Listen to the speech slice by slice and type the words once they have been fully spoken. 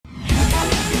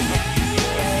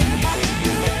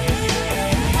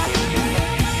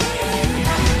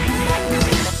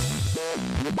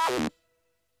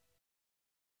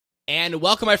And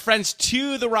welcome, my friends,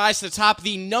 to the Rise to the Top,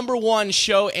 the #1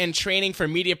 show and training for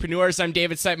mediapreneurs. I'm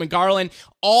David Siteman-Garland,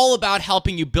 all about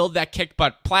helping you build that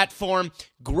kick-butt platform,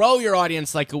 grow your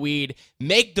audience like a weed,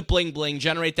 make the bling-bling,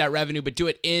 generate that revenue, but do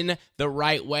it in the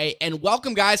right way. And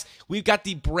welcome, guys. We've got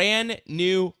the brand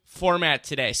new format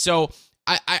today. So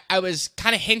I was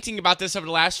kind of hinting about this over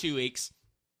the last few weeks,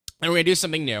 and we're going to do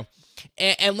something new.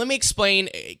 And let me explain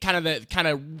kind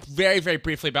of very, very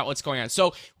briefly about what's going on.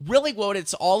 So really what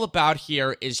it's all about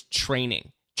here is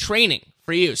training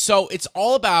for you. So it's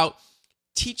all about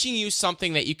teaching you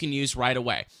something that you can use right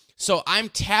away. So I'm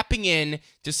tapping in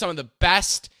to some of the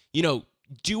best,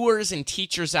 doers and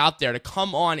teachers out there to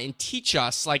come on and teach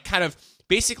us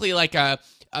basically like a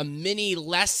mini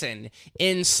lesson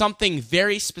in something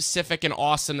very specific and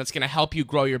awesome that's going to help you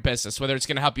grow your business, whether it's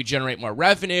going to help you generate more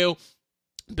revenue,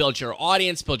 build your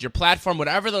audience, build your platform,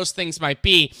 whatever those things might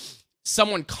be.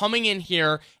 Someone coming in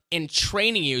here and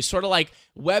training you, sort of like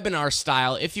webinar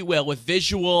style, if you will, with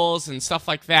visuals and stuff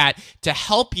like that to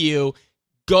help you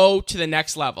go to the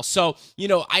next level. So,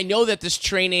 I know that this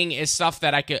training is stuff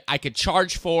that I could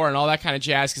charge for and all that kind of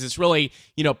jazz because it's really,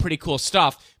 pretty cool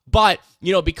stuff. But,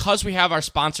 because we have our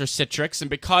sponsor Citrix and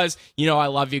because, I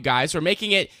love you guys, we're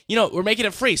making it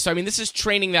free. So, this is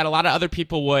training that a lot of other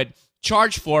people would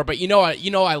charge for, but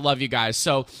I love you guys,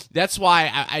 so that's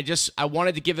why I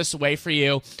wanted to give this away for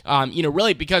you,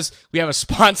 really because we have a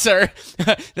sponsor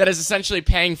that is essentially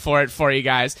paying for it for you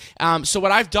guys. So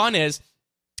what I've done is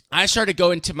I started to go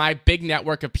into my big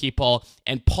network of people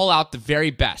and pull out the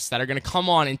very best that are going to come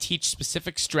on and teach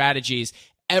specific strategies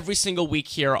every single week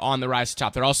here on the Rise to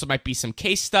Top. There also might be some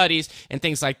case studies and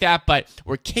things like that, but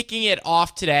we're kicking it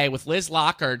off today with Liz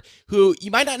Lockard, who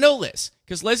you might not know Liz,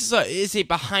 because Liz is a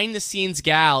behind-the-scenes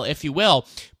gal, if you will,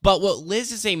 but what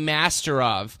Liz is a master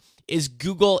of is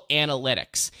Google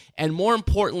Analytics. And more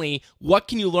importantly, what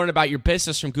can you learn about your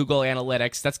business from Google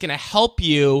Analytics that's going to help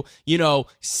you,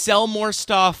 sell more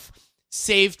stuff,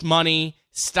 save money,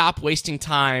 stop wasting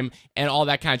time, and all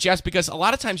that kind of jazz, because a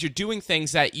lot of times you're doing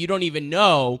things that you don't even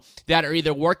know that are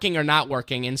either working or not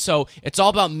working. And so it's all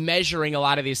about measuring a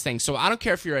lot of these things. So I don't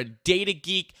care if you're a data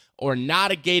geek or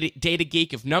not a data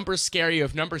geek, if numbers scare you,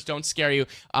 if numbers don't scare you,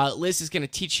 Liz is going to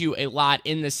teach you a lot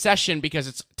in this session because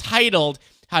it's titled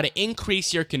How to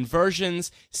Increase Your Conversions,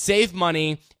 Save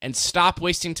Money, and Stop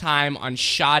Wasting Time on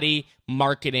Shoddy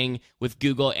Marketing with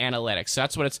Google Analytics. So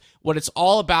that's what it's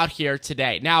all about here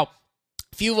today. Now,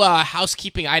 a few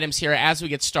housekeeping items here as we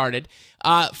get started.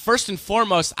 First and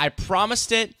foremost, I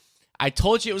promised it. I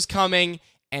told you it was coming,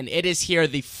 and it is here,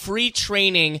 the free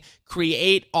training,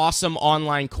 Create Awesome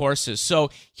Online Courses. So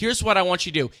here's what I want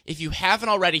you to do. If you haven't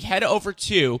already, head over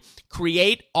to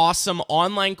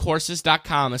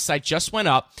createawesomeonlinecourses.com. The site just went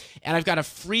up, and I've got a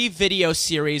free video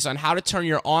series on how to turn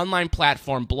your online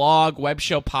platform, blog, web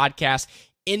show, podcast,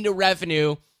 into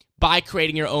revenue by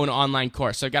creating your own online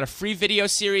course. So I've got a free video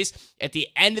series. At the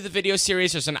end of the video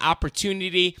series, there's an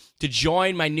opportunity to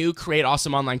join my new Create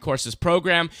Awesome Online Courses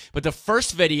program. But the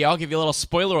first video, I'll give you a little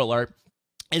spoiler alert,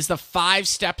 is the 5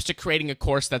 steps to creating a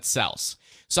course that sells.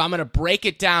 So I'm going to break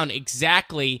it down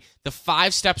exactly, the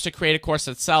 5 steps to create a course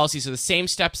that sells. These are the same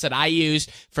steps that I used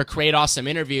for Create Awesome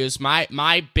Interviews,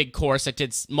 my big course that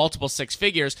did multiple 6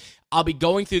 figures. I'll be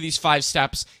going through these 5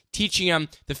 steps, teaching them.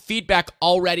 The feedback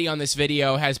already on this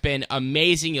video has been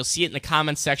amazing. You'll see it in the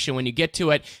comments section when you get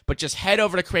to it, but just head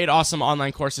over to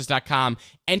createawesomeonlinecourses.com,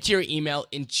 enter your email,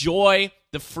 enjoy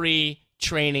the free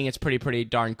training. It's pretty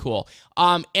darn cool.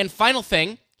 And final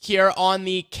thing here on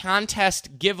the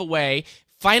contest giveaway,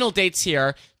 final dates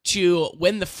here to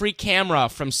win the free camera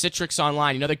from Citrix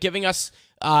Online. They're giving us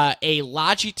a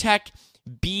Logitech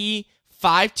B525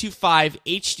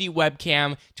 HD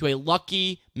webcam to a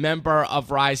lucky member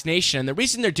of Rise Nation. And the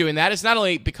reason they're doing that is not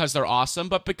only because they're awesome,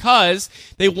 but because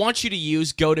they want you to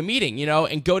use GoToMeeting,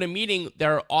 and GoToMeeting,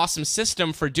 their awesome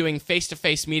system for doing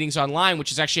face-to-face meetings online,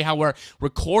 which is actually how we're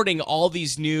recording all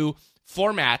these new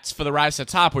formats for the Rise to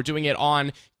the Top. We're doing it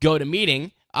on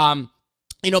GoToMeeting.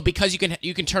 Because you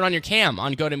can turn on your cam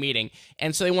on GoToMeeting,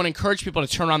 and so they want to encourage people to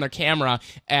turn on their camera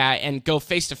and go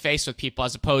face to face with people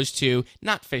as opposed to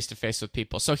not face to face with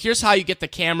people. So here's how you get the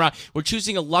camera. We're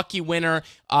choosing a lucky winner.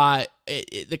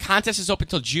 The contest is open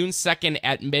until June 2nd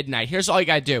at midnight. Here's all you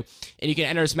gotta do, and you can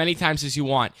enter as many times as you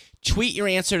want. Tweet your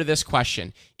answer to this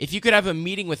question: if you could have a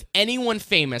meeting with anyone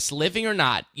famous, living or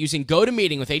not, using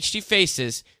GoToMeeting with HD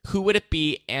Faces, who would it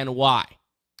be and why?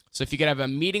 So if you could have a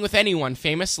meeting with anyone,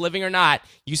 famous, living or not,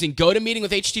 using GoToMeeting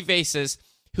with HD Faces,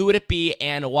 Who would it be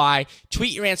and why?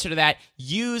 Tweet your answer to that.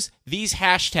 Use these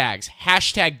hashtags.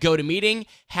 Hashtag GoToMeeting,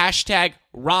 hashtag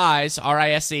RISE,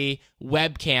 R-I-S-E,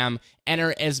 webcam.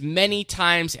 Enter as many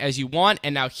times as you want.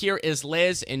 And now here is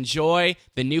Liz. Enjoy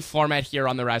the new format here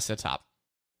on the Rise to the Top.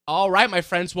 All right, my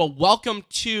friends. Well, welcome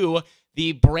to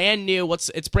the brand new,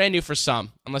 it's brand new for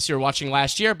some, unless you were watching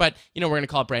last year, but we're going to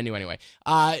call it brand new anyway.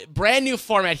 Brand new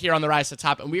format here on the Rise to the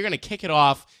Top, and we're going to kick it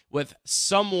off with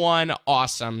someone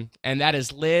awesome, and that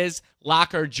is Liz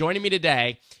Locker joining me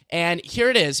today. And here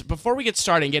it is. Before we get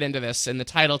started and get into this, and the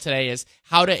title today is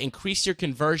How to Increase Your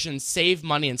Conversions, Save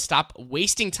Money, and Stop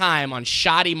Wasting Time on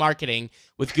Shoddy Marketing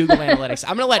with Google Analytics.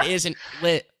 I'm going to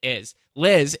let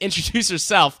Liz introduce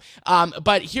herself,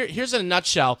 but here's in a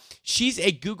nutshell. She's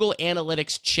a Google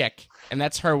Analytics chick, and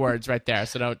that's her words right there,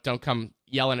 so don't come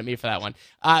yelling at me for that one,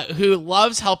 who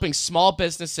loves helping small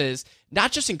businesses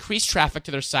not just increase traffic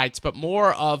to their sites, but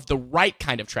more of the right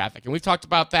kind of traffic. And we've talked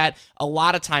about that a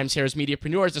lot of times here as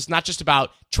mediapreneurs. It's not just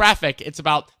about traffic, it's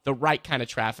about the right kind of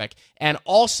traffic. And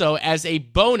also, as a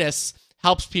bonus,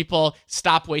 helps people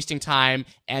stop wasting time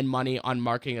and money on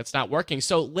marketing that's not working.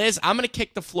 So, Liz, I'm going to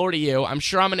kick the floor to you. I'm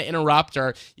sure I'm going to interrupt,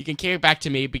 or you can kick it back to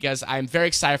me because I'm very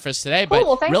excited for this today.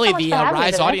 Cool. But really, the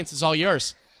Rise audience is all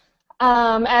yours.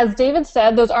 As David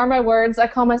said, those are my words. I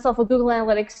call myself a Google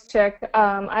Analytics chick.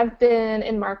 I've been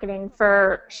in marketing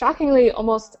for, shockingly,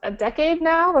 almost a decade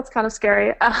now. That's kind of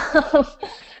scary.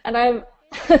 And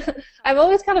I've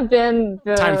always kind of been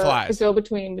the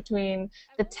go-between between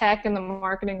the tech and the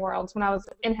marketing worlds. When I was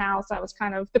in-house, I was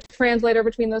kind of the translator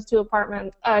between those two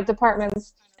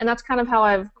departments, and that's kind of how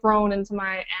I've grown into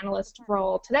my analyst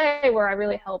role today, where I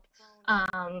really help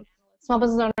small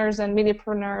business owners and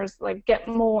mediapreneurs get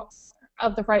more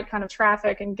of the right kind of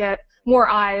traffic and get more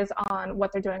eyes on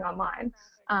what they're doing online.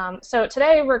 So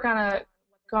today we're gonna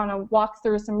walk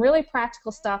through some really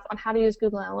practical stuff on how to use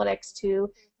Google Analytics to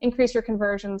increase your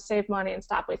conversions, save money, and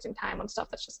stop wasting time on stuff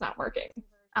that's just not working.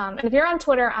 And if you're on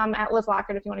Twitter, I'm at Liz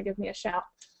Lockard if you want to give me a shout.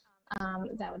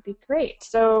 That would be great.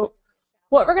 So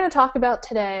what we're going to talk about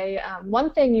today,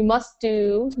 one thing you must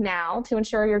do now to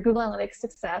ensure your Google Analytics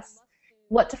success,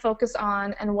 what to focus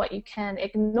on and what you can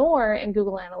ignore in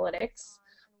Google Analytics,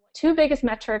 two biggest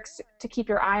metrics to keep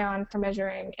your eye on for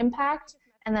measuring impact,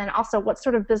 and then also what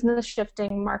sort of business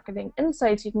shifting marketing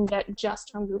insights you can get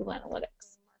just from Google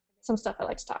Analytics. Some stuff I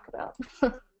like to talk about.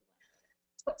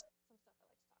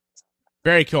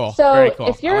 Very cool. So very cool.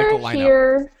 If you're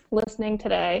here listening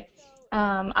today,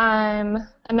 I'm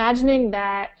imagining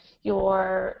that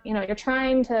you're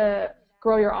trying to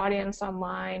grow your audience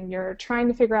online. You're trying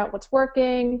to figure out what's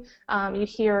working. You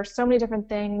hear so many different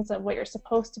things of what you're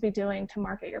supposed to be doing to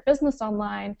market your business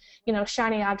online,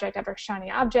 shiny object after shiny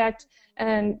object,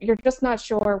 and you're just not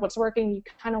sure what's working. You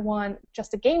kind of want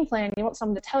just a game plan. You want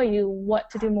someone to tell you what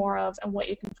to do more of and what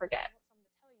you can forget.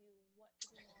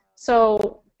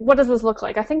 So what does this look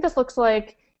like? I think this looks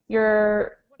like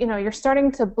you're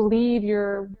starting to bleed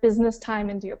your business time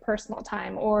into your personal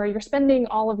time, or you're spending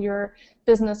all of your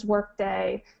business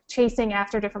workday chasing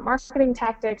after different marketing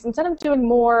tactics instead of doing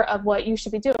more of what you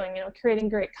should be doing, creating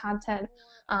great content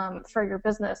for your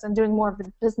business and doing more of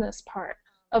the business part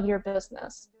of your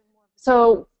business.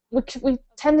 So we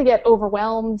tend to get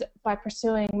overwhelmed by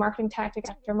pursuing marketing tactic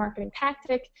after marketing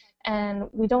tactic, and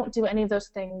we don't do any of those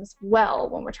things well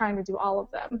when we're trying to do all of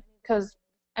them. Because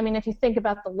if you think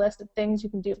about the list of things you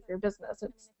can do for your business,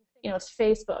 it's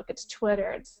Facebook, it's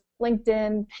Twitter, it's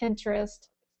LinkedIn, Pinterest,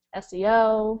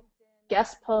 SEO,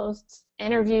 guest posts,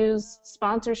 interviews,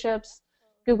 sponsorships,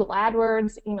 Google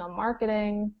AdWords, email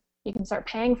marketing. You can start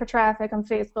paying for traffic on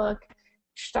Facebook,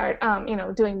 start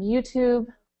doing YouTube,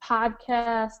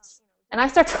 podcasts, and I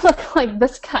start to look like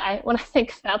this guy when I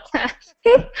think about that.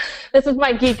 This is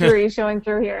my geekery showing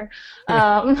through here.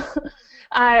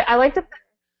 I like to.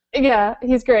 Yeah,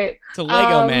 he's great. It's a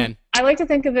Lego man. I like to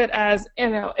think of it as,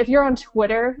 if you're on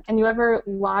Twitter and you ever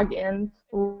log in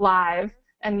live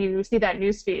and you see that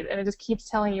news feed and it just keeps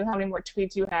telling you how many more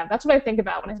tweets you have. That's what I think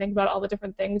about when I think about all the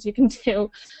different things you can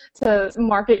do to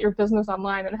market your business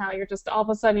online, and how you're just all of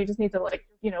a sudden you just need to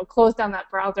close down that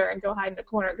browser and go hide in a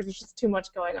corner because there's just too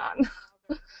much going on.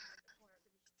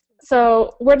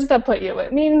 So where does that put you?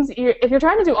 It means if you're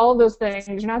trying to do all of those things,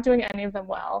 you're not doing any of them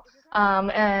well,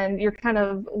 and you're kind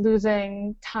of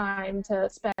losing time to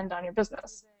spend on your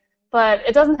business. But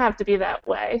it doesn't have to be that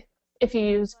way if you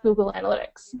use Google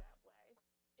Analytics.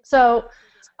 So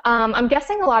I'm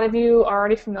guessing a lot of you are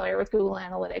already familiar with Google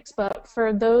Analytics, but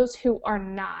for those who are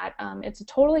not, it's a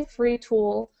totally free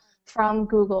tool from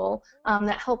Google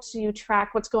that helps you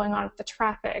track what's going on with the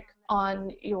traffic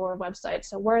on your website.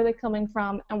 So where are they coming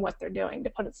from and what they're doing, to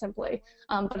put it simply.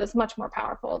 But it's much more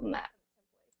powerful than that.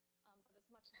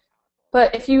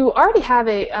 But if you already have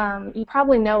it, you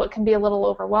probably know it can be a little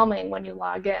overwhelming when you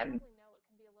log in.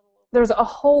 There's a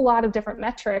whole lot of different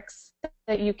metrics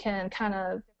that you can kind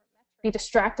of be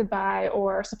distracted by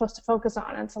or supposed to focus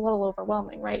on, and it's a little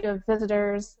overwhelming, right? You have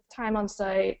visitors, time on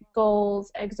site,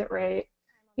 goals, exit rate,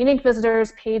 unique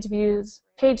visitors, page views,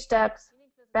 page depth,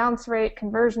 bounce rate,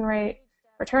 conversion rate,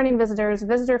 returning visitors,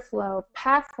 visitor flow,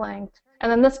 path length, and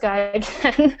then this guy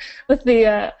again with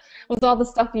all the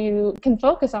stuff you can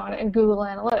focus on in Google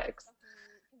Analytics.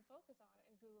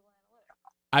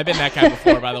 I've been that guy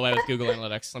before, by the way, with Google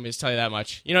Analytics. Let me just tell you that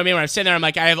much. You know what I mean? When I'm sitting there, I'm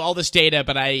like, I have all this data,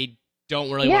 but I don't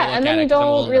really want to look at it. Yeah, and then you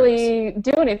don't really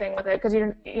do anything with it because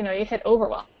you hit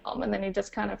overwhelm, and then you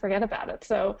just kind of forget about it.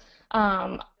 So,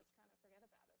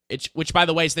 which, by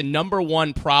the way, is the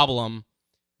 #1 problem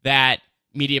that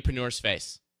mediapreneurs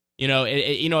face.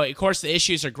 Of course, the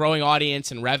issues are growing audience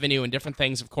and revenue and different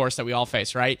things, of course, that we all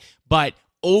face, right? But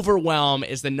overwhelm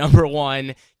is the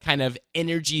 #1 kind of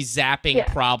energy zapping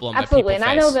problem absolutely. that people face. And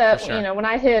I know that sure. When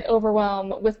I hit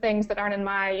overwhelm with things that aren't in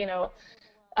my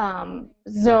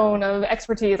zone of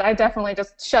expertise, I definitely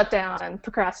just shut down and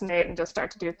procrastinate and just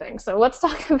start to do things. So let's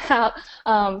talk about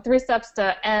 3 steps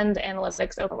to end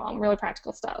analytics overwhelm, really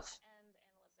practical stuff.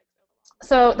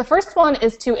 So the first one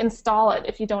is to install it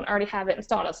if you don't already have it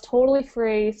installed. It's totally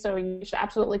free, so you should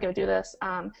absolutely go do this.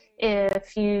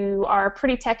 If you are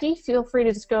pretty techie, feel free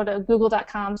to just go to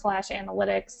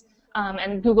google.com/analytics,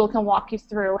 and Google can walk you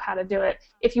through how to do it.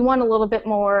 If you want a little bit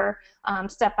more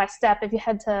step-by-step, if you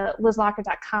head to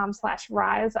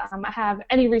lizlocker.com/rise, I have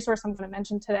any resource I'm going to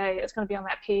mention today is going to be on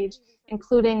that page,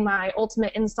 including my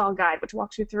ultimate install guide, which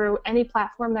walks you through any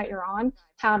platform that you're on,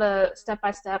 how to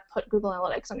step-by-step put Google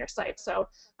Analytics on your site. So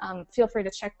feel free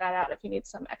to check that out if you need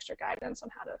some extra guidance on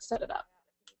how to set it up.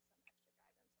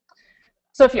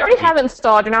 So if you already have it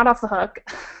installed, you're not off the hook.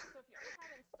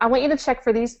 I want you to check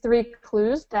for these 3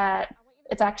 clues that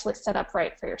it's actually set up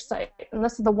right for your site. And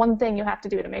this is the one thing you have to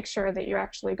do to make sure that you're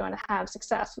actually going to have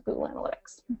success with Google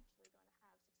Analytics.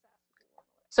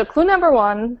 So clue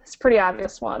 #1 is a pretty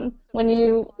obvious one. When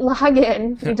you log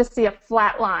in, you just see a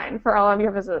flat line for all of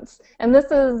your visits. And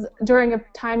this is during a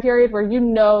time period where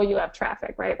you have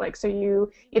traffic, right? Like, so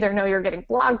you either know you're getting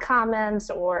blog comments,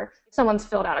 or someone's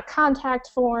filled out a contact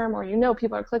form, or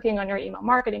people are clicking on your email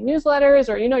marketing newsletters,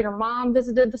 or your mom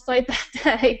visited the site that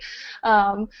day,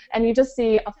 and you just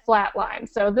see a flat line.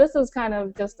 So this is kind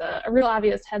of just a real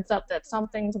obvious heads up that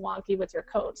something's wonky with your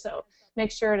code. So make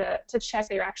sure to check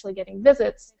that you're actually getting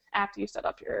visits after you set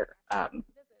up your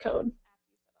code.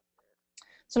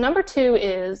 So #2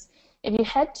 is if you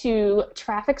head to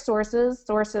traffic sources,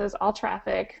 all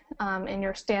traffic, in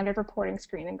your standard reporting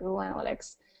screen in Google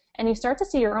Analytics, and you start to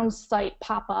see your own site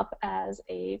pop up as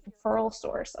a referral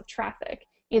source of traffic,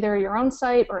 either your own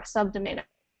site or a subdomain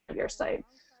of your site.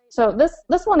 So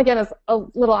this one, again, is a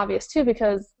little obvious too,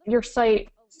 because your site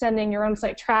sending your own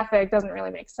site traffic doesn't really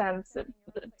make sense.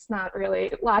 It's not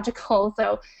really logical.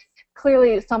 So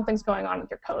clearly something's going on with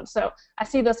your code. So I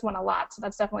see this one a lot, so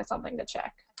that's definitely something to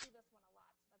check.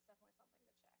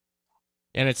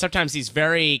 And it's sometimes these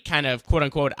very kind of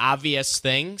quote-unquote obvious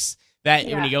things that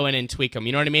when you go in and tweak them,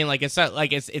 you know what I mean? Like, it's not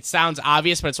like it sounds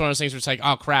obvious, but it's one of those things where it's like,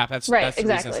 oh crap, that's the reason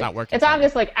it's not working. It's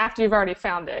obvious like after you've already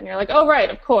found it, and you're like, oh right,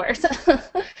 of course.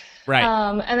 Right.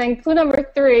 And then clue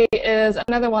 #3 is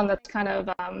another one that's kind of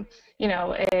a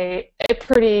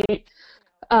pretty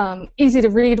easy to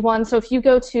read one. So if you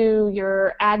go to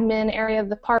your admin area,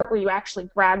 the part where you actually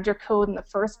grabbed your code in the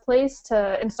first place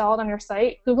to install it on your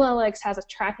site, Google Analytics has a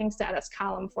tracking status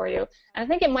column for you. And I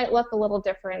think it might look a little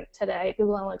different today.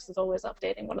 Google Analytics is always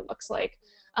updating what it looks like.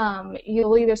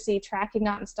 You'll either see tracking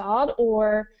not installed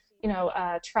or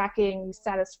tracking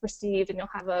status received, and you'll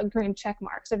have a green check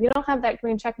mark. So if you don't have that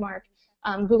green check mark,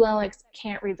 Google Analytics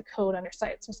can't read the code on your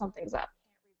site, so something's up.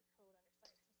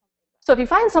 So if you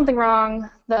find something wrong,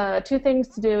 the 2 things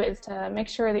to do is to make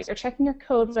sure that you're checking your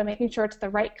code by making sure it's the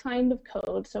right kind of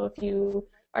code. So if you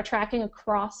are tracking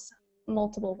across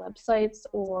multiple websites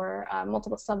or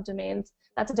multiple subdomains,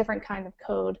 that's a different kind of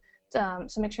code. So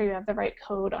make sure you have the right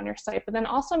code on your site, but then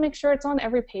also make sure it's on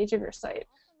every page of your site.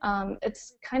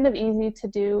 It's kind of easy to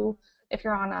do if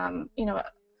you're on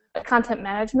a content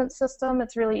management system.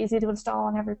 It's really easy to install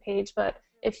on every page, but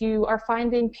if you are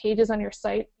finding pages on your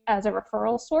site as a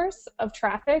referral source of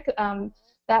traffic,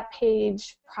 that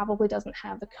page probably doesn't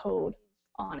have the code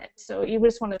on it. So you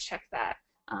just want to check that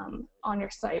on your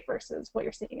site versus what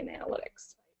you're seeing in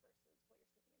analytics.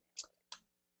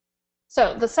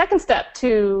 So the second step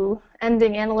to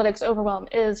ending analytics overwhelm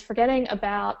is forgetting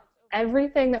about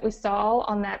everything that we saw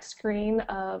on that screen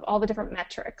of all the different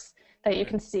metrics that you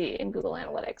can see in Google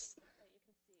Analytics.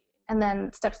 And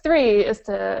then step 3 is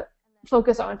to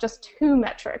focus on just 2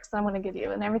 metrics that I'm going to give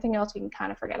you, and everything else you can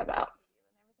kind of forget about.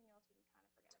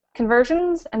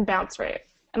 Conversions and bounce rate.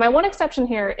 And my one exception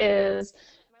here is,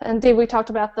 and Dave, we talked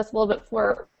about this a little bit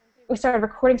before we started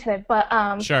recording today, but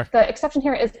Sure. the exception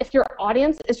here is if your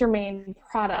audience is your main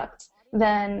product,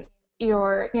 then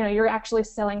you're actually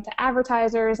selling to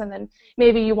advertisers, and then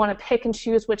maybe you want to pick and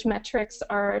choose which metrics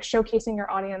are showcasing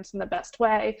your audience in the best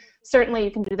way. Certainly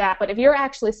you can do that, but if you're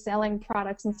actually selling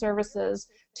products and services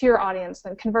to your audience,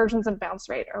 then conversions and bounce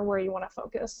rate are where you want to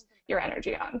focus your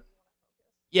energy on.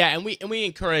 Yeah, and we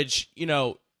encourage,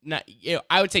 I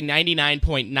would say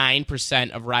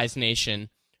 99.9% of Rise Nation,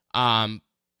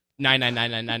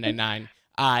 9999999,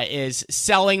 is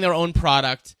selling their own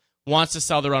product, wants to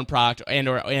sell their own product and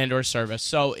or service.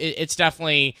 So it's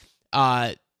definitely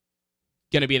going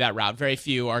to be that route. Very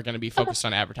few are going to be focused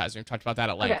on advertising. We talked about that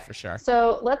at length for sure.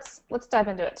 So let's dive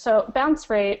into it. So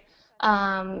bounce rate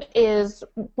is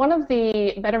one of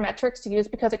the better metrics to use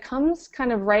because it comes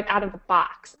kind of right out of the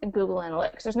box in Google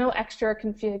Analytics. There's no extra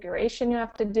configuration you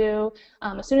have to do.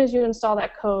 As soon as you install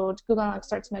that code, Google Analytics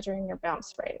starts measuring your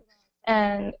bounce rate.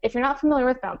 And if you're not familiar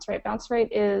with bounce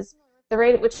rate is the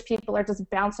rate at which people are just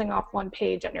bouncing off one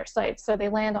page on your site. So they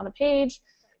land on a page,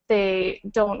 they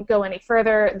don't go any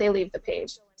further, they leave the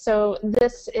page. So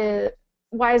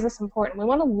why is this important? We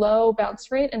want a low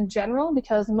bounce rate in general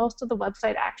because most of the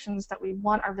website actions that we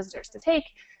want our visitors to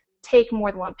take more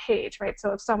than one page, right?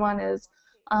 So if someone is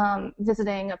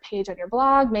visiting a page on your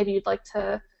blog, maybe you'd like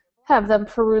to have them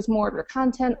peruse more of your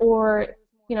content, or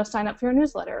sign up for your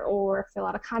newsletter, or fill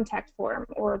out a contact form,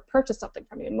 or purchase something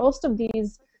from you. Most of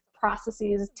these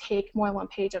processes take more than one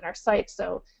page on our site,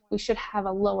 so we should have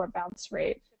a lower bounce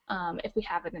rate if we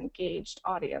have an engaged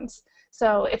audience.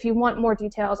 So if you want more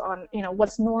details on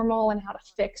what's normal and how to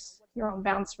fix your own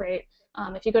bounce rate,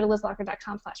 if you go to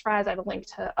lizlocker.com/rise, I have a link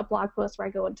to a blog post where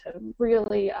I go into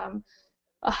really a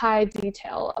high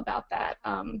detail about that.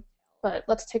 But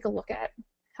let's take a look at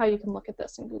how you can look at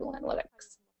this in Google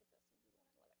Analytics.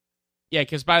 Yeah,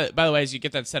 because by the way, as you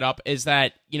get that set up, is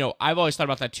that, I've always thought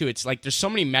about that too. It's like there's so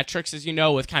many metrics, as you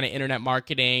know, with kind of internet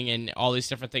marketing and all these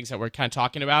different things that we're kind of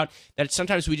talking about, that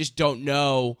sometimes we just don't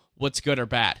know what's good or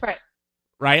bad.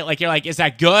 Right? Like, you're like, is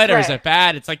that good or is that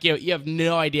bad? It's like you have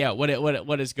no idea what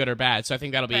is good or bad. So I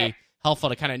think that'll be helpful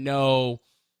to kind of know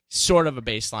sort of a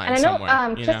baseline. And I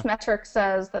know Kissmetrics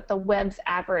says that the web's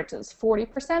average is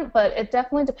 40%, but it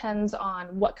definitely depends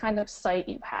on what kind of site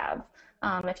you have.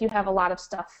 If you have a lot of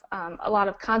stuff, a lot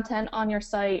of content on your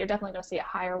site, you're definitely going to see a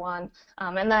higher one.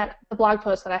 And the blog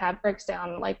post that I have breaks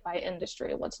down like by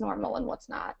industry, what's normal and what's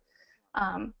not.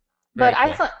 But cool.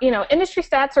 I thought, industry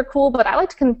stats are cool, but I like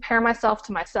to compare myself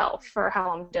to myself for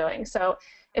how I'm doing. So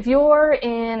if you're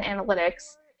in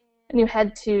analytics and you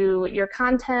head to your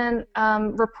content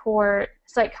report,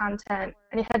 site content,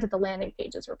 and you head to the landing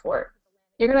pages report,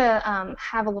 you're going to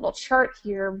have a little chart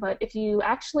here, but if you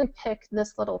actually pick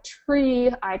this little tree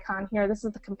icon here, this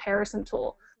is the comparison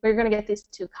tool, where you're going to get these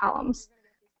 2 columns.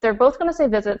 They're both going to say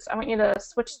visits. I want you to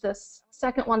switch this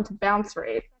second one to bounce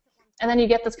rate, and then you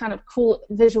get this kind of cool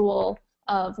visual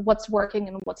of what's working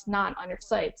and what's not on your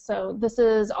site. So this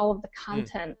is all of the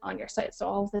content on your site, so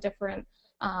all of the different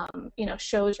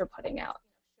shows you're putting out.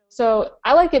 So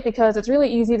I like it because it's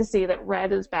really easy to see that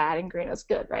red is bad and green is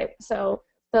good, right? So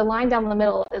the line down the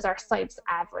middle is our site's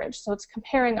average. So it's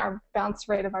comparing our bounce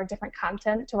rate of our different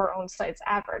content to our own site's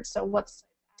average. So what's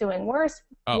doing worse,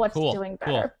 what's doing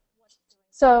better. Cool.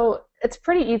 So it's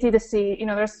pretty easy to see.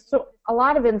 There's a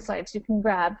lot of insights you can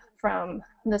grab from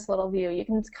this little view. You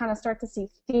can kind of start to see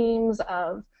themes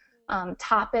of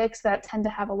topics that tend to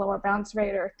have a lower bounce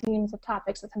rate, or themes of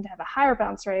topics that tend to have a higher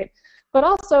bounce rate. But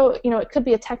also, it could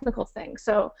be a technical thing.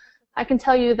 So I can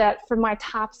tell you that for my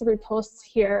top 3 posts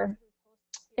here,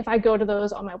 if I go to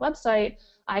those on my website,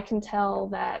 I can tell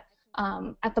that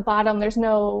at the bottom there's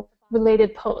no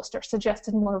related post or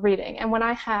suggested more reading. And when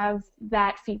I have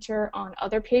that feature on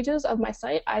other pages of my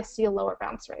site, I see a lower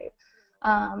bounce rate.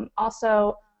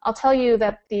 Also, I'll tell you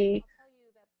that the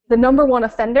number 1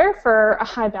 offender for a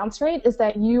high bounce rate is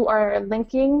that you are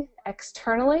linking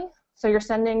externally. So you're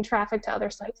sending traffic to other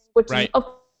sites, which is, of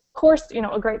course,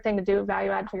 a great thing to do,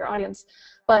 value add for your audience,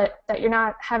 but that you're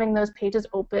not having those pages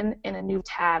open in a new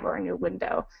tab or a new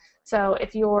window. So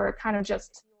if you're kind of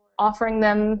just offering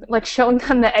them, like showing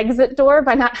them the exit door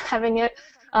by not having it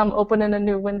open in a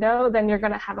new window, then you're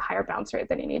going to have a higher bounce rate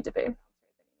than you need to be.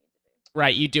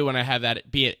 Right, you do want to have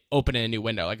that be it open in a new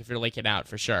window, like if you're linking out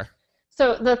for sure.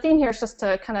 So the theme here is just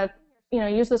to kind of,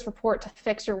 use this report to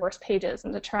fix your worst pages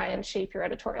and to try and shape your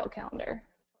editorial calendar.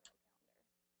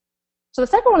 So the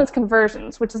second one is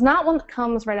conversions, which is not one that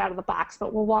comes right out of the box,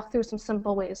 but we'll walk through some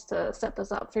simple ways to set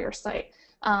this up for your site.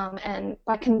 And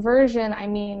by conversion, I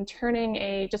mean turning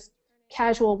a just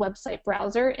casual website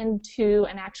browser into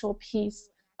an actual piece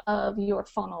of your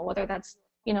funnel, whether that's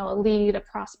a lead, a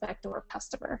prospect, or a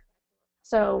customer.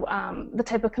 So the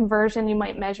type of conversion you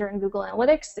might measure in Google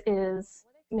Analytics is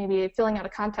maybe filling out a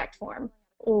contact form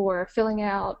or filling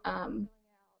out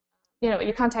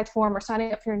your contact form or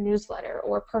signing up for your newsletter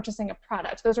or purchasing a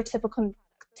product. Those are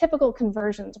typical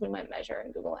conversions we might measure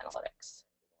in Google Analytics.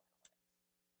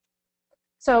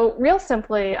 So real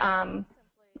simply,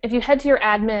 if you head to your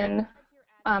admin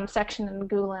section in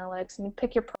Google Analytics and you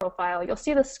pick your profile, you'll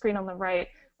see the screen on the right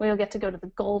where you'll get to go to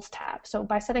the goals tab. So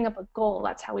by setting up a goal,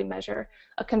 that's how we measure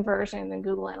a conversion in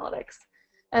Google Analytics.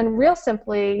 And real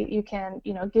simply, you can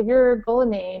give your goal a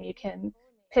name, you can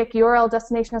pick URL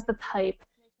destination as the type,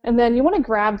 and then you want to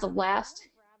grab the last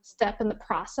step in the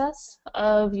process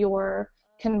of your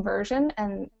conversion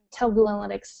and tell Google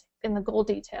Analytics in the goal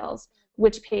details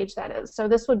which page that is. So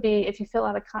this would be if you fill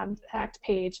out a contact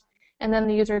page and then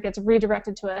the user gets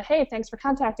redirected to a, hey, thanks for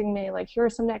contacting me, like here are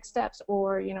some next steps,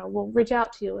 or we'll reach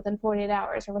out to you within 48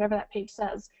 hours, or whatever that page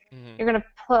says. Mm-hmm. You're going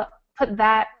to put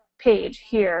that page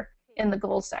here in the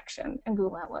goals section in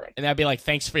Google Analytics. And that'd be like,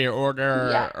 thanks for your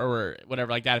order, or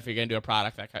whatever like that if you're going to do a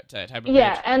product, that type of page.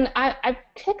 Yeah, and I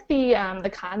picked the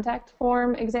contact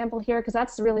form example here because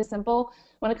that's really simple.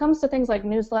 When it comes to things like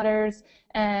newsletters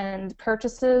and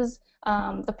purchases,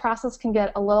 the process can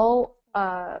get a little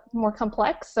more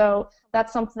complex. So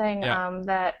that's something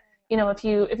that if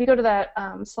you go to that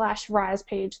 /RISE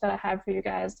page that I have for you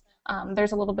guys,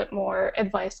 there's a little bit more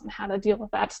advice on how to deal with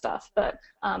that stuff. But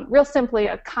real simply,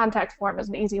 a contact form is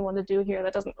an easy one to do here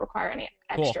that doesn't require any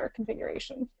extra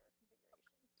configuration.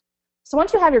 So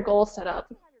once you have your goals set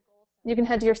up, you can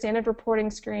head to your standard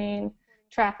reporting screen,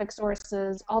 traffic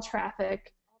sources, all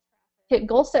traffic, hit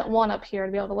goal set 1 up here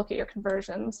to be able to look at your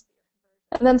conversions,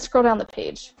 and then scroll down the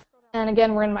page. And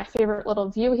again, we're in my favorite little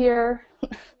view here.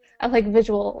 I like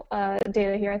visual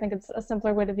data here. I think it's a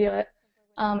simpler way to view it.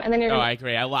 And then you're I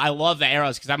agree. I love the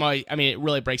arrows because it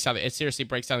really breaks down. It seriously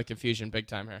breaks down the confusion big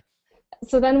time here.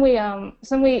 So then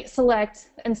we select,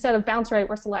 instead of bounce rate,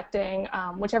 we're selecting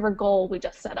whichever goal we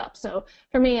just set up. So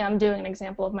for me, I'm doing an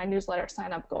example of my newsletter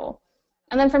sign up goal.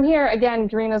 And then from here, again,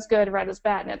 green is good, red is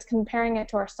bad, and it's comparing it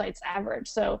to our site's average.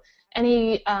 So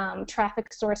any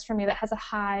traffic source for me that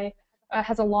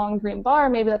has a long green bar,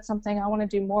 maybe that's something I want to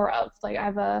do more of. Like I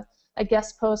have a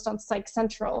guest post on Psych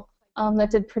Central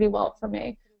that did pretty well for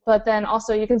me. But then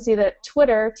also you can see that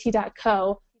Twitter,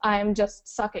 t.co, I'm just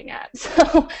sucking at.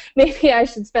 So maybe I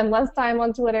should spend less time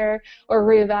on Twitter or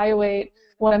reevaluate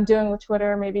what I'm doing with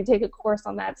Twitter, maybe take a course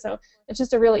on that. So it's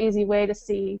just a really easy way to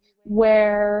see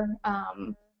where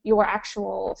your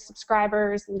actual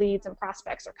subscribers, leads, and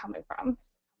prospects are coming from.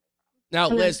 Now,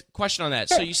 Liz, question on that.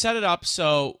 Sure. So you set it up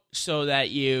so that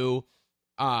you,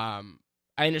 I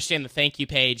understand the thank you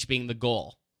page being the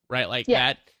goal, right? Like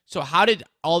that. So how did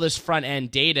all this front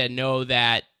end data know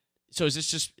that? So is this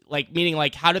just meaning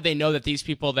how did they know that these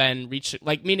people then reach,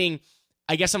 meaning,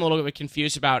 I guess I'm a little bit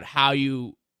confused about how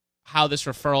this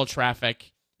referral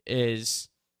traffic is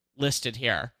listed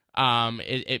here.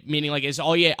 Meaning is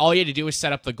all you had to do is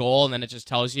set up the goal and then it just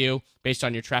tells you based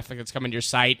on your traffic that's coming to your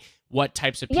site what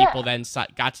types of people then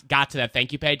got to that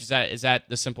thank you page. Is that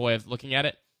the simple way of looking at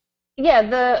it? Yeah,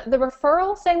 the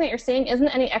referral thing that you're seeing isn't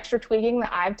any extra tweaking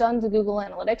that I've done to Google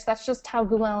Analytics. That's just how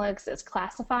Google Analytics is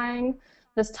classifying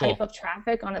this type of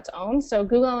traffic on its own. So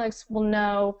Google Analytics will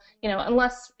know,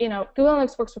 unless, Google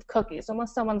Analytics works with cookies.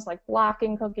 Unless someone's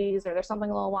blocking cookies or there's something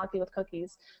a little wonky with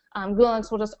cookies, Google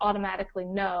Analytics will just automatically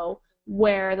know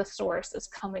where the source is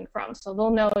coming from. So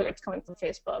they'll know it's coming from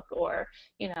Facebook or,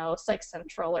 Psych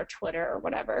Central or Twitter or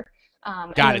whatever.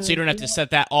 Got it. So you don't have to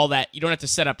set you don't have to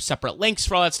set up separate links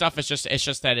for all that stuff. It's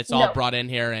just that it's all brought in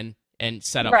here and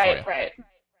set up for you. Right.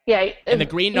 Yeah. And the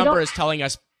green number is telling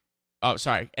us. Oh,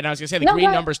 sorry. And I was gonna say the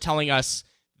green number is telling us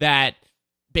that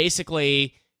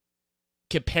basically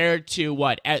compared to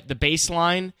at the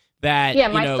baseline that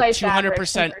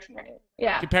 200%.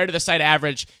 Yeah. Compared to the site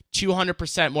average,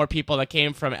 200% more people that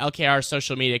came from LKR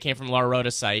social media, came from Laura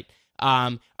Rota's site,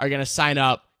 are going to sign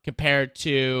up compared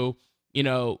to,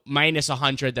 minus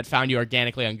 100 that found you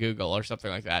organically on Google or something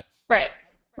like that. Right.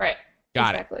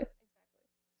 Got exactly. it.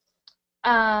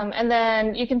 And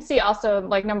then you can see also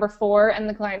like number 4 and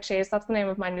the client chase. That's the name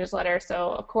of my newsletter.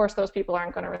 So of course those people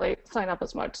aren't going to really sign up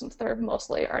as much since they're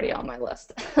mostly already on my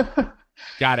list.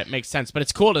 Got it. Makes sense. But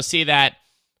it's cool to see that,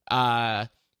 how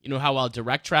well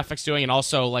direct traffic's doing, and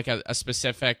also like a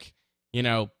specific, you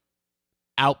know,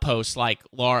 outpost like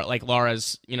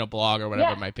Laura's, blog or whatever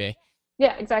Yeah, it might be.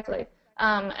 yeah, exactly.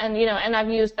 And I've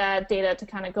used that data to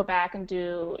kind of go back and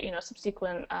do,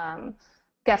 subsequent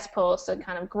guest posts and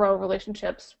kind of grow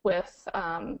relationships with,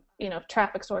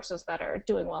 traffic sources that are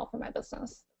doing well for my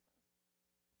business.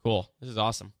 Cool. This is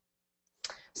awesome.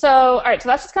 So, all right, so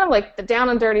that's just kind of like the down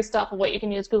and dirty stuff of what you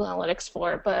can use Google Analytics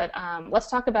for. But let's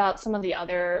talk about some of the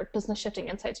other business shifting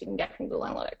insights you can get from Google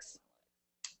Analytics.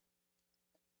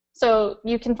 So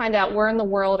you can find out where in the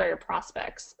world are your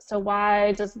prospects. So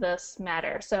why does this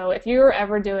matter? So if you're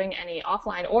ever doing any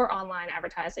offline or online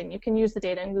advertising, you can use the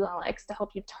data in Google Analytics to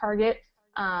help you target,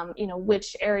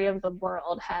 which area of the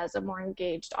world has a more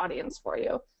engaged audience for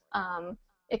you.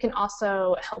 It can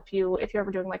also help you if you're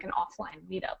ever doing like an offline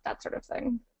meetup, that sort of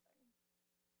thing.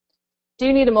 Do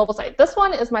you need a mobile site? This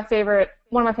one is one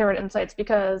of my favorite insights,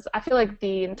 because I feel like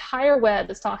the entire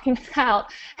web is talking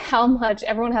about how much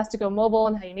everyone has to go mobile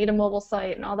and how you need a mobile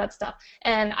site and all that stuff.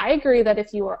 And I agree that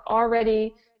if you are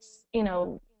already,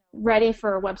 ready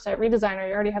for a website redesign, or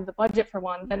you already have the budget for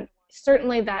one, then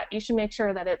certainly that you should make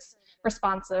sure that it's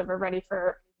responsive or ready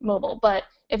for mobile. But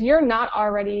if you're not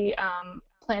already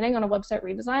planning on a website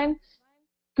redesign,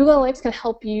 Google Analytics can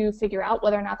help you figure out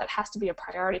whether or not that has to be a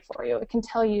priority for you. It can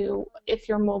tell you if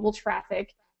your mobile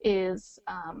traffic is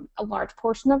a large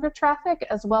portion of your traffic,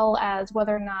 as well as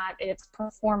whether or not it's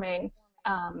performing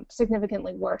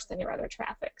significantly worse than your other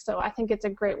traffic. So I think it's a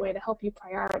great way to help you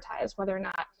prioritize whether or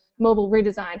not mobile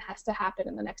redesign has to happen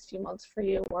in the next few months for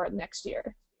you or next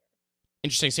year.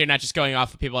 Interesting. So you're not just going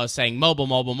off of people as saying mobile,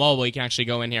 mobile, mobile. You can actually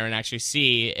go in here and actually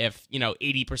see if,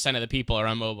 80% of the people are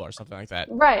on mobile or something like that.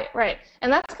 Right, right.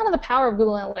 And that's kind of the power of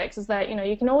Google Analytics, is that,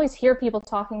 you can always hear people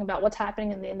talking about what's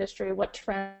happening in the industry, what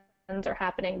trends are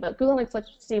happening, but Google Analytics lets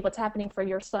you see what's happening for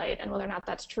your site and whether or not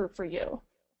that's true for you.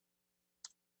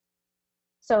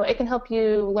 So it can help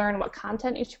you learn what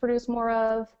content you should produce more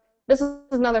of. This is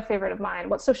another favorite of mine.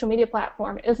 What social media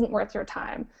platform isn't worth your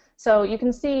time? So you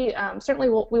can see, certainly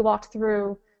we walked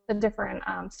through the different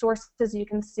sources you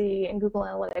can see in Google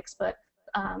Analytics, but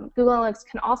Google Analytics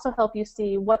can also help you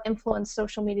see what influence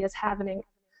social media is having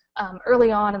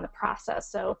early on in the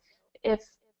process. So if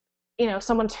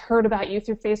someone's heard about you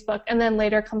through Facebook and then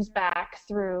later comes back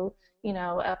through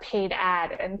a paid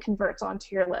ad and converts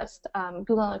onto your list,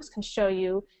 Google Analytics can show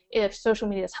you if social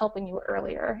media is helping you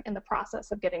earlier in the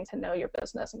process of getting to know your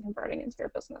business and converting into your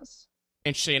business.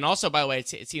 Interesting. And also, by the way,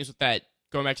 it seems with that,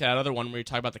 going back to that other one where you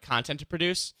talk about the content to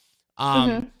produce,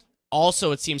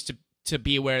 also it seems to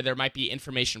be where there might be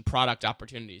information product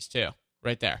opportunities too,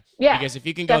 right there. Yeah, because if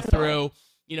you can definitely go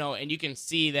through, and you can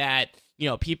see that,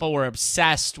 people were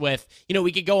obsessed with,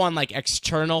 we could go on like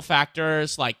external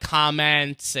factors like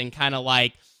comments and kind of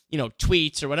like,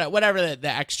 tweets or whatever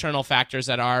the external factors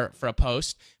that are for a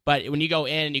post. But when you go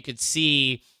in, you could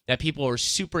see that people are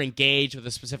super engaged with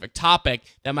a specific topic.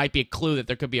 That might be a clue that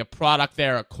there could be a product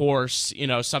there, a course,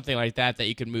 something like that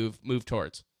you could move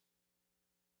towards.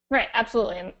 Right,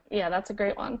 absolutely. And yeah, that's a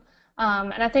great one.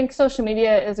 And I think social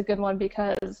media is a good one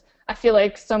because I feel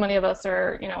like so many of us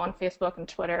are, on Facebook and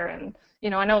Twitter, and,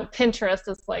 I know Pinterest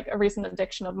is like a recent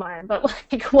addiction of mine, but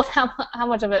like how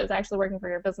much of it is actually working for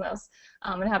your business,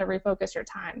 and how to refocus your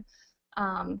time.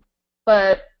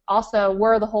 But also,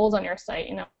 where are the holes on your site?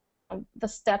 The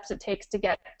steps it takes to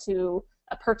get to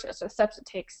a purchase, or steps it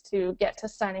takes to get to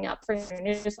signing up for your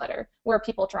newsletter. Where are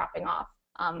people dropping off?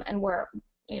 And where,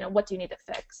 what do you need to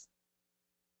fix?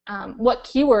 What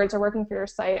keywords are working for your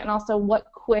site, and also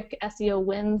what quick SEO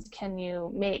wins can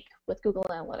you make with Google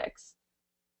Analytics?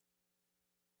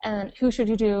 And who should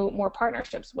you do more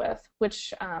partnerships with?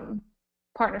 Which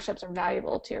partnerships are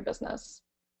valuable to your business?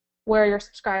 Where are your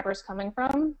subscribers coming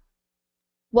from?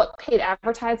 What paid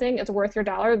advertising is worth your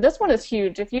dollar? This one is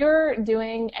huge. If you're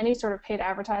doing any sort of paid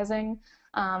advertising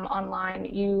online,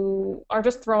 you are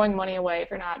just throwing money away if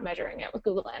you're not measuring it with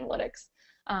Google Analytics.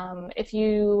 If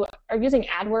you are using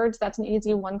AdWords, that's an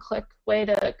easy one-click way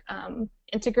to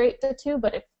integrate the two,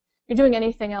 but if you're doing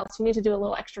anything else, you need to do a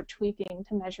little extra tweaking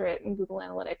to measure it in Google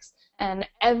Analytics. And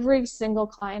every single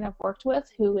client I've worked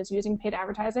with who is using paid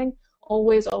advertising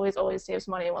always saves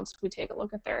money once we take a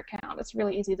look at their account. It's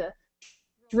really easy to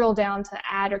drill down to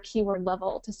ad or keyword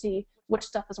level to see which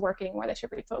stuff is working, where they should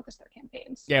refocus their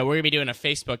campaigns. Yeah, we're going to be doing a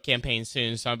Facebook campaign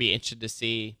soon, so I'll be interested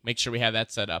to make sure we have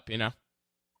that set up, Yeah,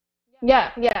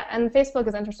 and Facebook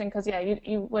is interesting because, yeah,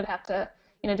 you would have to,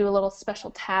 do a little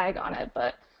special tag on it.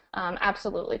 But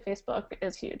absolutely, Facebook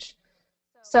is huge.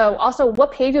 So also,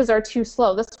 what pages are too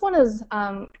slow? This one is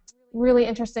really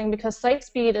interesting because site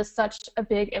speed is such a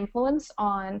big influence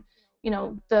on,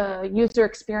 the user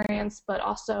experience, but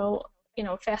also,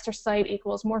 faster site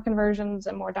equals more conversions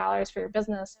and more dollars for your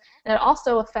business. And it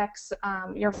also affects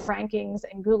your rankings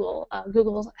in Google.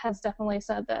 Google has definitely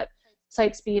said that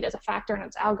site speed is a factor in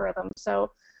its algorithm.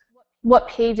 So what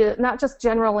pages, not just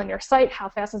general in your site, how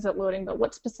fast is it loading, but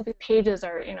what specific pages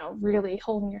are, really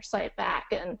holding your site back,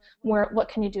 and what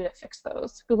can you do to fix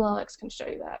those? Google Analytics can show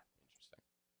you that.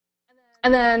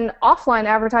 And then offline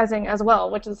advertising as well,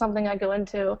 which is something I go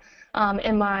into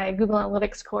in my Google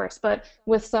Analytics course. But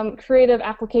with some creative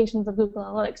applications of Google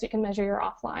Analytics, you can measure your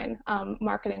offline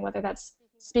marketing, whether that's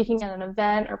speaking at an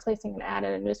event or placing an ad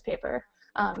in a newspaper.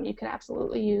 You can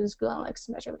absolutely use Google Analytics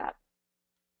to measure that.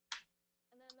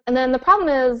 And then the problem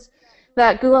is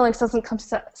that Google Analytics doesn't come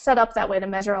set up that way to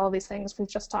measure all of these things we've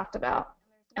just talked about.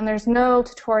 And there's no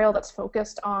tutorial that's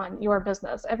focused on your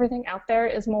business. Everything out there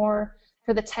is more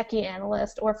for the techie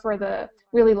analyst or for the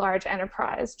really large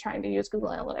enterprise trying to use Google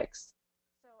Analytics.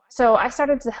 So I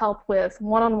started to help with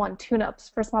one-on-one tune-ups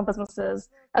for small businesses,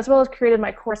 as well as created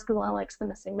my course, Google Analytics, The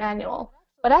Missing Manual.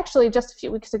 But actually, just a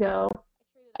few weeks ago,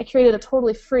 I created a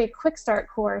totally free quick start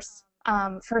course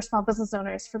for small business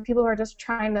owners, for people who are just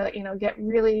trying to, get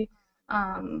really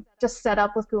just set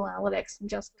up with Google Analytics and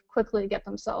just quickly get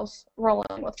themselves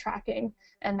rolling with tracking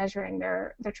and measuring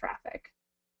their traffic.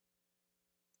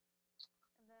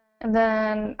 And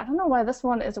then, I don't know why this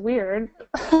one is weird.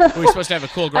 We're supposed to have a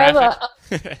cool graphic.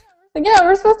 Yeah,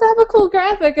 we're supposed to have a cool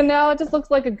graphic, and now it just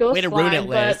looks like a ghost Way to slide. ruin it,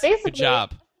 Liz. Good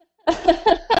job.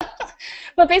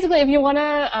 But basically, if you want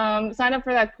to sign up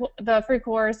for the free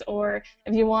course, or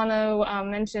if you want to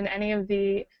mention any of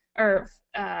the, or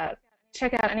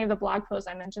check out any of the blog posts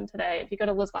I mentioned today, if you go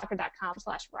to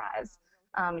lizlocker.com/rise,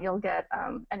 you'll get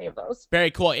any of those.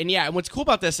 Very cool. And yeah, and what's cool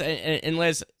about this, and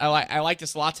Liz, I like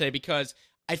this a lot today, because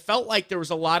I felt like there was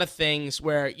a lot of things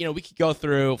where, we could go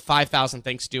through 5,000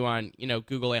 things to do on,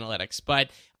 Google Analytics, but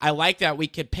I like that we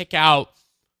could pick out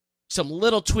some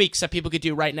little tweaks that people could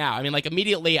do right now. I mean, like,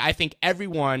 immediately, I think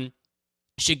everyone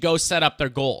should go set up their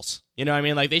goals. You know what I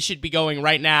mean? Like, they should be going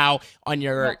right now on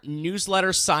your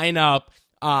newsletter sign up,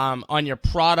 on your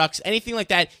products, anything like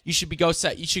that. You should go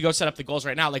set up the goals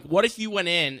right now. Like, what if you went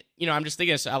in, I'm just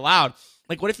thinking this out loud.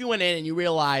 Like, what if you went in and you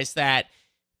realized that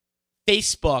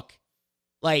Facebook,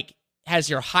 like, has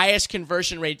your highest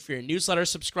conversion rate for your newsletter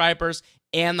subscribers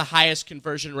and the highest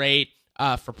conversion rate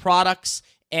for products,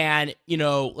 and,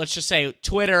 let's just say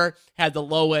Twitter had the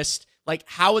lowest. Like,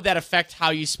 how would that affect how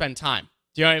you spend time?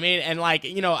 Do you know what I mean? And, like,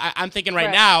 I'm thinking right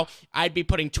now, I'd be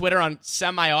putting Twitter on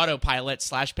semi-autopilot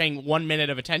 / paying 1 minute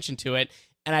of attention to it,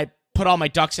 and I put all my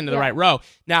ducks into the right row.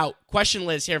 Now, question,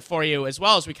 Liz, here for you as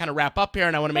well, as we kind of wrap up here,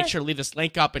 and I want to make sure to leave this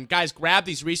link up. And guys, grab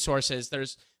these resources.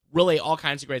 There's really all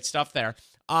kinds of great stuff there.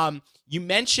 You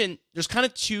mentioned there's kind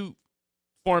of two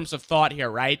forms of thought here,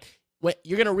 right? What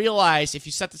you're going to realize if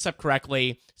you set this up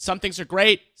correctly, some things are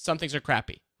great, some things are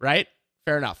crappy, right?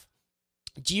 Fair enough.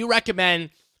 Do you recommend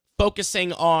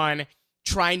focusing on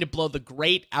trying to blow the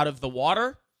great out of the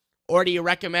water, or do you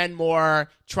recommend more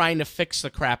trying to fix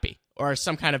the crappy, or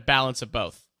some kind of balance of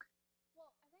both?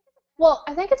 Well,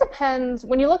 I think it depends.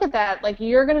 When you look at that, like,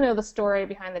 you're going to know the story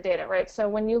behind the data, right? So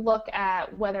when you look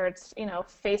at whether it's,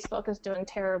 Facebook is doing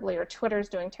terribly or Twitter's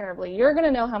doing terribly, you're going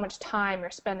to know how much time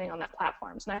you're spending on that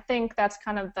platforms. And I think that's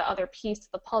kind of the other piece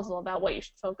of the puzzle about what you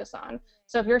should focus on.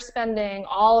 So if you're spending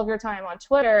all of your time on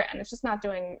Twitter and it's just not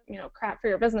doing, crap for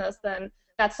your business, then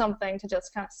that's something to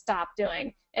just kind of stop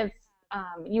doing. If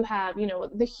you have,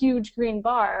 the huge green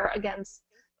bar against,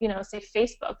 say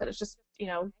Facebook, that is just,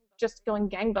 just going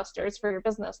gangbusters for your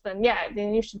business, then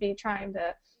you should be trying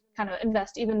to kind of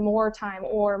invest even more time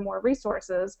or more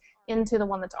resources into the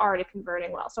one that's already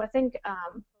converting well. So I think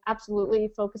absolutely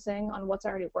focusing on what's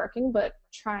already working, but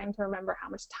trying to remember how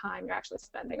much time you're actually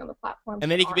spending on the platform.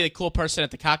 And then you can be the cool person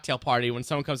at the cocktail party when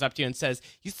someone comes up to you and says,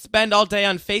 you spend all day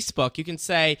on Facebook. You can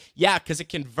say, yeah, because it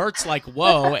converts like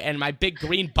whoa, and my big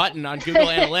green button on Google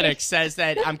Analytics says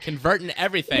that I'm converting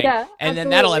everything. Yeah, and then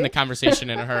that'll end the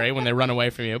conversation in a hurry when they run away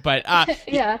from you. But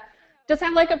yeah. Just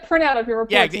have like a printout of your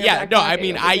reports. Yeah. No, I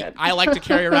mean, I like to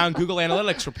carry around Google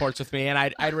Analytics reports with me, and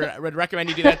I would recommend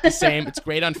you do that the same. It's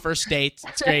great on first dates.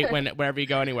 It's great wherever you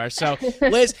go anywhere. So,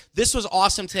 Liz, this was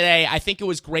awesome today. I think it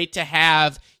was great to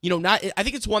have, I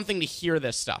think it's one thing to hear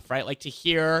this stuff, right? Like, to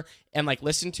hear and like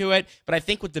listen to it. But I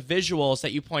think with the visuals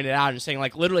that you pointed out and saying,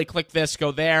 like, literally click this,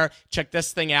 go there, check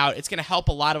this thing out, it's going to help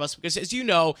a lot of us, because, as you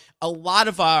know, a lot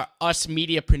of us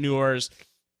mediapreneurs,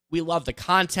 We love the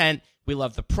content. We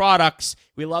love the products.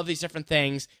 We love these different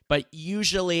things. But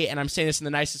usually, and I'm saying this in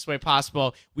the nicest way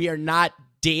possible, we are not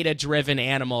data-driven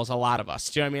animals, a lot of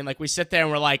us. Do you know what I mean? Like, we sit there and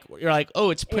you're like,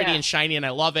 oh, it's pretty and shiny and I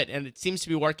love it and it seems to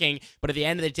be working. But at the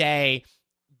end of the day,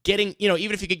 getting,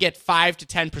 even if you could get 5 to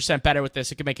 10% better with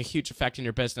this, it could make a huge effect in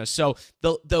your business. So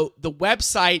the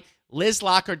website,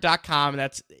 lizlocker.com,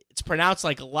 it's pronounced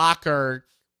like locker,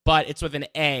 but it's with an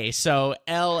A. So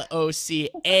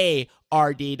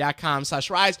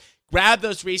LOCARD.com/rise. Grab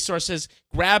those resources,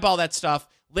 grab all that stuff.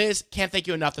 Liz, can't thank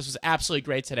you enough. This was absolutely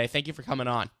great today. Thank you for coming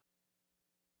on.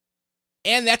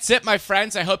 And that's it, my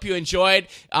friends. I hope you enjoyed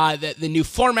the new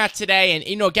format today. And,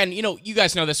 again, you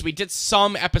guys know this. We did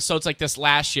some episodes like this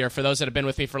last year for those that have been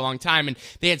with me for a long time. And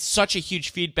they had such a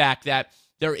huge feedback that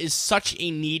there is such a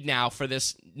need now for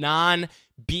this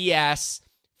non-BS,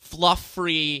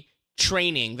 fluff-free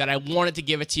training that I wanted to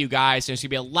give it to you guys. There's going to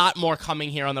be a lot more coming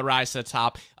here on the Rise to the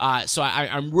Top. So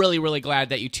I'm really, really glad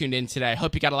that you tuned in today. I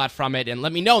hope you got a lot from it. And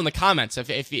let me know in the comments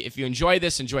if you enjoy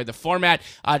this, enjoy the format,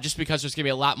 just because there's going to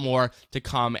be a lot more to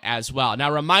come as well.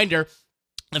 Now, reminder,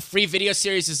 the free video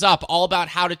series is up, all about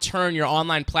how to turn your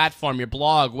online platform, your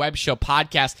blog, web show,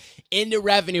 podcast into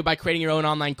revenue by creating your own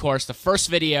online course. The first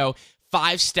video,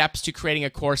 5 steps to creating a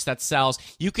course that sells.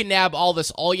 You can nab all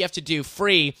this. All you have to do,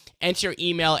 free, enter your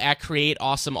email at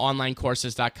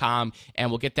createawesomeonlinecourses.com, and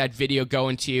we'll get that video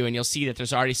going to you, and you'll see that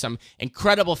there's already some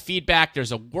incredible feedback.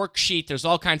 There's a worksheet. There's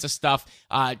all kinds of stuff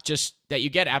just that you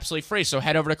get absolutely free. So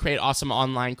head over to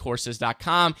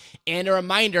createawesomeonlinecourses.com. And a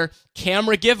reminder,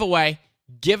 camera giveaway.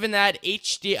 Giving that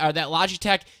that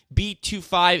Logitech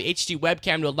B25 HD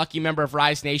webcam to a lucky member of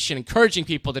Rise Nation, encouraging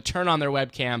people to turn on their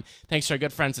webcam. Thanks to our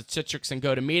good friends at Citrix and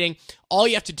GoToMeeting. All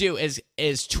you have to do is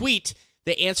tweet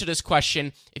the answer to this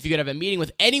question. If you could have a meeting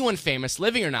with anyone famous,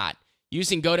 living or not,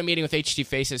 using GoToMeeting with HD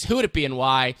Faces, who would it be and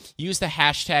why? Use the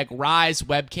hashtag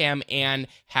RiseWebcam and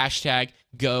hashtag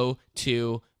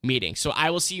GoToMeeting. So I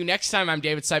will see you next time. I'm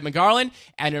David Siteman Garland,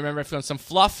 and remember, if you want some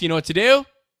fluff, you know what to do.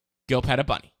 Go pet a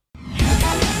bunny.